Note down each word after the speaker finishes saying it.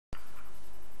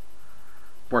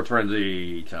Sports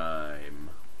Frenzy time.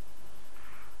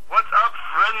 What's up,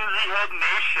 Frenzy Head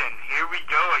Nation? Here we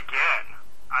go again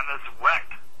on this wet,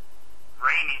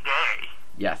 rainy day.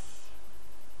 Yes.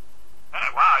 Hey,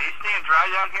 wow, you staying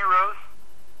dry down here, Rose?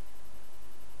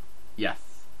 Yes.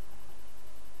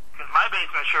 Because my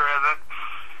basement sure isn't.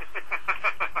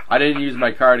 I didn't use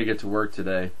my car to get to work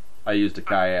today. I used a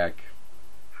kayak.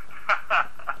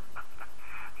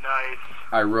 Nice.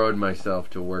 I rode myself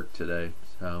to work today,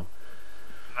 so.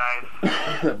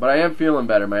 Nice. But I am feeling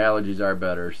better. My allergies are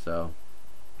better, so.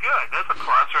 Good, that's a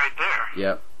plus right there.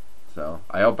 Yep. So,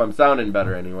 I hope I'm sounding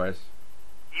better anyways.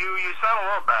 You sound a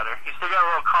little better. You still got a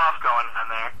little cough going on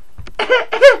there.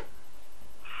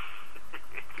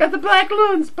 Got the black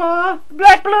balloons, Pa! The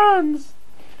black balloons!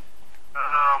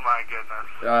 Oh my goodness.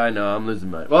 I know, I'm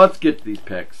losing my... Well, let's get to these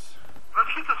picks.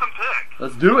 Let's get to some picks.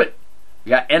 Let's do it! We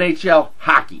got NHL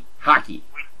hockey. Hockey.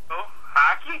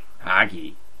 Hockey?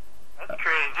 Hockey. That's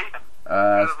crazy.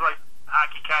 It's like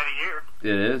hockey kind of year.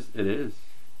 It is.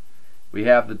 We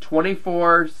have the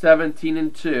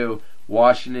 24-17-2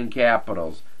 Washington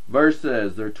Capitals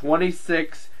versus their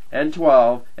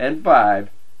 26-12-5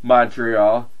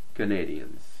 Montreal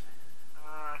Canadiens.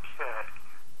 Okay.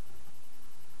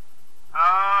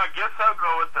 I guess I'll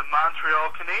go with the Montreal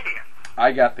Canadiens.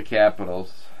 I got the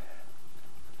Capitals.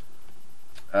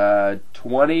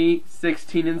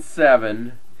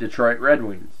 20-16-7 Detroit Red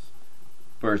Wings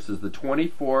versus the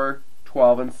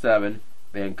 24-12-7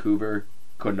 Vancouver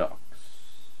Canucks.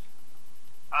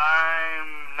 I'm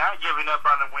not giving up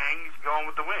on the Wings, going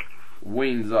with the Wings.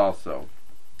 Wings also.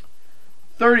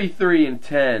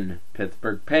 33-10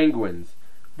 Pittsburgh Penguins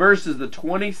versus the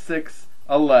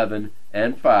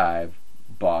 26-11-5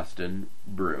 Boston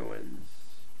Bruins.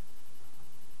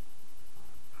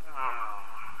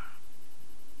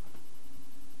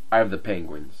 I have the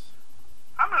Penguins.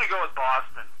 I'm going to go with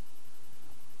Boston.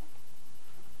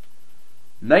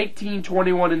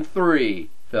 19-21-3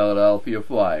 Philadelphia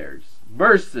Flyers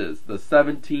versus the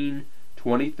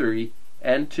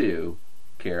 17-23-2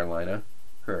 Carolina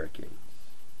Hurricanes.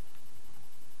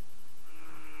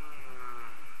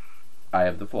 I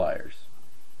have the Flyers.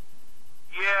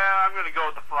 Yeah, I'm going to go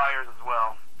with the Flyers as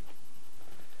well.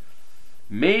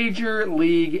 Major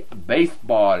League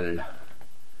Baseball.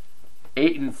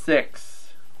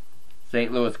 8-6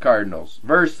 St. Louis Cardinals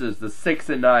versus the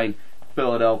 6-9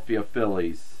 Philadelphia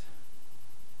Phillies.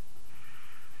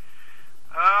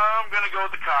 I'm going to go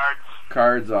with the Cards.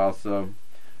 Cards also.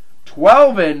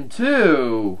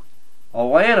 12-2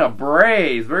 Atlanta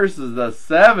Braves versus the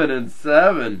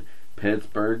 7-7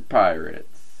 Pittsburgh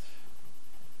Pirates.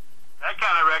 That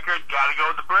kind of record, gotta go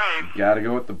with the Braves. Gotta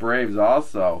go with the Braves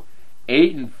also.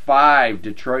 8-5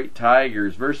 Detroit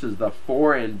Tigers versus the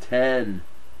 4-10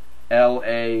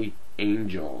 LA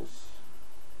Angels.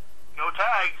 Go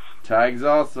Tags. Tags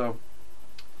also.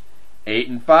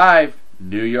 8-5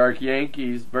 New York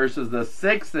Yankees versus the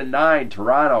 6-9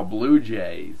 Toronto Blue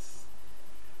Jays.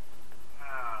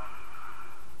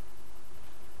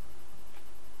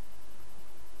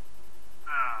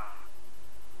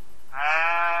 I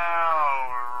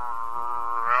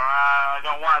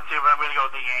don't want to, but I'm going to go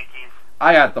with the Yankees.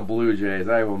 I got the Blue Jays.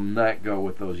 I will not go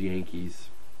with those Yankees.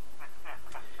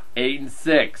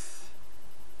 8-6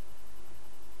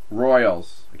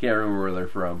 Royals. I can't remember where they're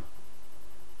from.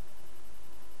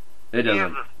 It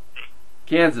doesn't.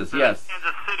 Kansas, yes.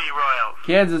 Kansas City Royals.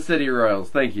 Kansas City Royals.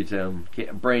 Thank you, Tim.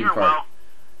 Brain You're fart. welcome.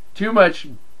 Too much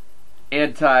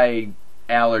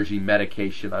anti-allergy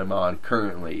medication I'm on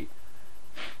currently.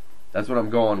 That's what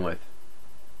I'm going with.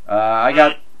 I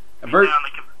got.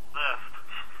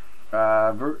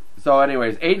 So,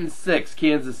 anyways, 8-6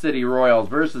 Kansas City Royals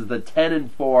versus the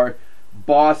 10-4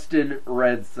 Boston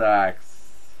Red Sox.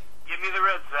 Give me the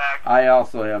Red Sox. I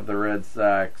also have the Red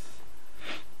Sox.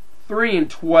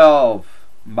 3-12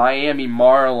 Miami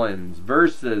Marlins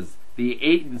versus the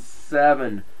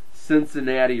 8-7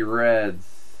 Cincinnati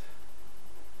Reds.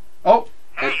 Oh!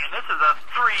 Hey, and this is a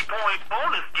 3-point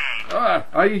bonus game.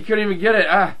 Oh, you couldn't even get it.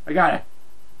 I got it.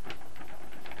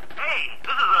 Hey,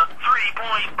 this is a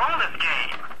 3-point bonus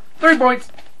game. 3 points.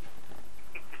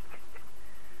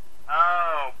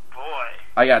 Oh, boy.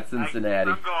 I got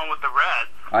Cincinnati. I'm going with the Reds.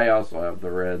 I also have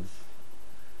the Reds.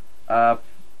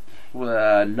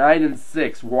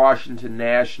 9-6 Washington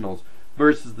Nationals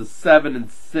versus the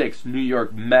 7-6 New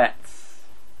York Mets.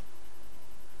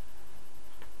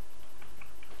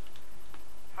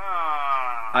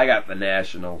 I got the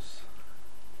Nationals.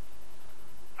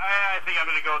 I think I'm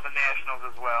going to go with the Nationals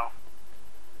as well.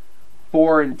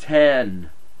 4-10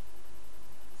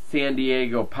 San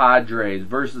Diego Padres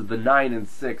versus the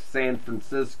 9-6 San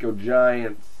Francisco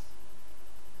Giants.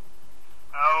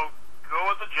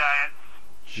 Giants.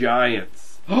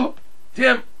 Giants.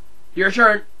 Tim, your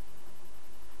turn.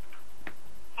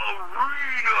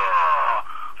 Arena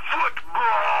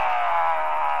football.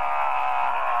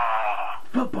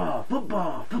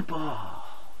 Football.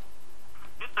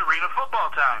 It's arena football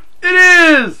time.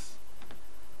 It is.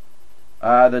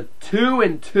 The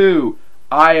 2-2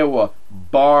 Iowa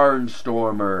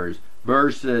Barnstormers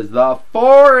versus the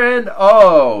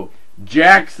 4-0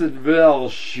 Jacksonville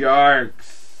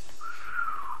Sharks.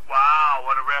 Wow,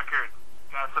 what a record.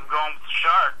 Got some going with the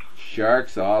Sharks.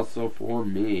 Sharks also for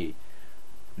me.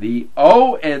 The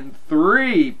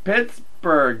 0-3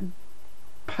 Pittsburgh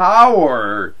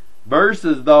Power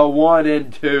versus the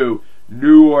 1-2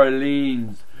 New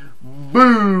Orleans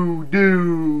Voodoo.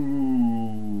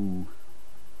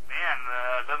 Man,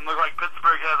 doesn't look like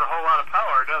Pittsburgh has a whole lot of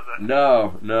power, does it?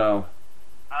 No.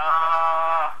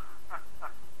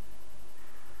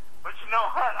 But you know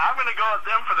what? I'm going to go with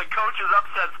them for the coach's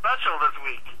upset special this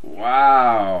week.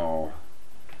 Wow.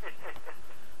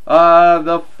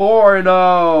 The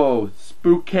 4-0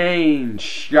 Spokane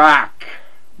Shock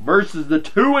versus the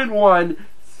 2-1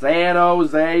 San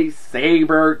Jose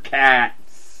SaberCats.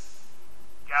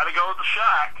 Gotta go with the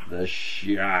Shock. The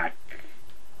Shock.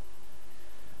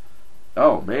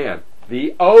 Oh man.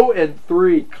 The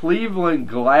 0-3 Cleveland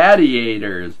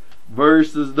Gladiators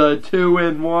versus the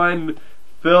 2-1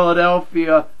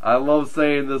 Philadelphia. I love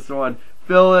saying this one.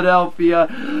 Philadelphia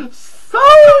Soul.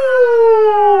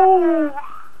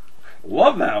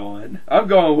 Love that one. I'm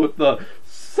going with the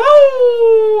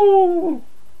Soul.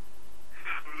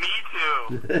 Me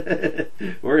too.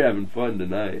 We're having fun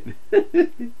tonight. It's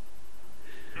arena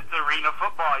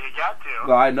football. You got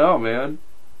to. I know, man.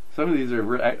 Some of these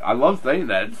are... I love saying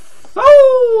that.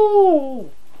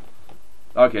 Soul!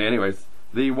 Okay, anyways.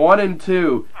 The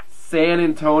 1-2 San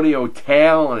Antonio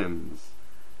Talons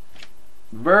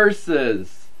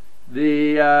versus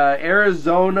the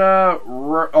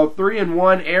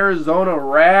 3-1 Arizona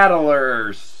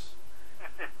Rattlers.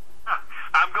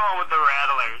 I'm going with the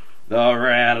Rattlers. The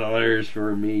Rattlers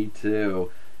for me,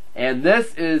 too. And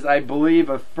this is, I believe,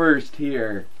 a first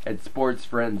here at Sports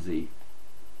Frenzy.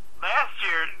 Last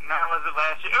year, was it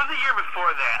last year? It was the year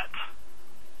before that.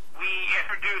 We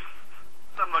introduced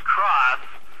some lacrosse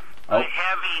by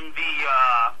having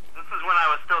this is when I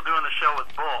was still doing the show with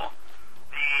Bull.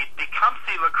 The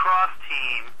Tecumseh lacrosse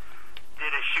team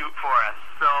did a shoot for us.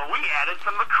 So we added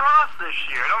some lacrosse this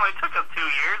year. It only took us 2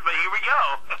 years, but here we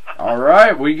go. All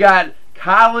right, we got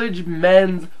college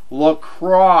men's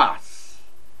lacrosse.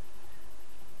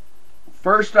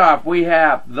 First off, we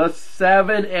have the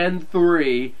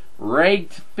 7-3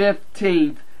 ranked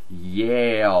 15th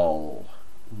Yale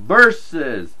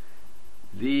versus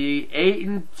the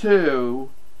 8-2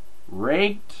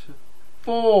 ranked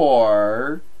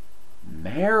 4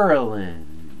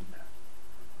 Maryland.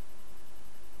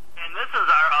 And this is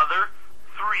our other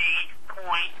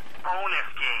 3-point bonus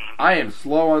game. I am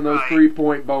slow on those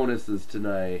 3-point bonuses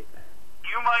tonight.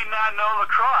 You might not know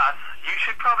lacrosse. You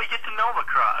should probably get to know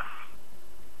lacrosse.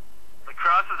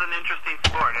 Lacrosse is an interesting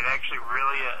sport. It actually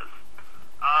really is.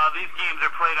 These games are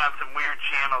played on some weird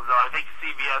channels, though. I think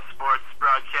CBS Sports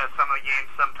broadcasts some of the games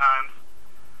sometimes.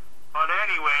 But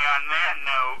anyway, on that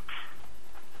note,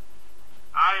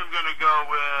 I am going to go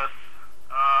with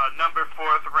number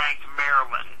 4th ranked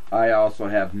Maryland. I also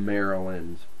have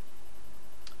Maryland.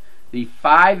 The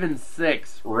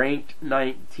 5-6 ranked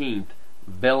 19th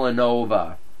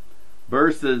Villanova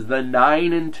versus the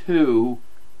 9-2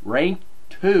 ranked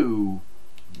 2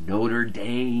 Notre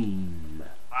Dame.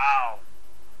 Wow.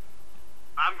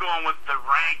 I'm going with the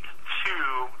ranked 2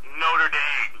 Notre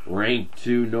Dame. Ranked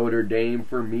 2 Notre Dame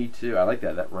for me too. I like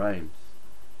that. That rhymes.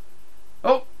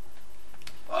 Oh,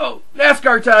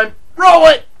 NASCAR time. Roll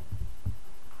it!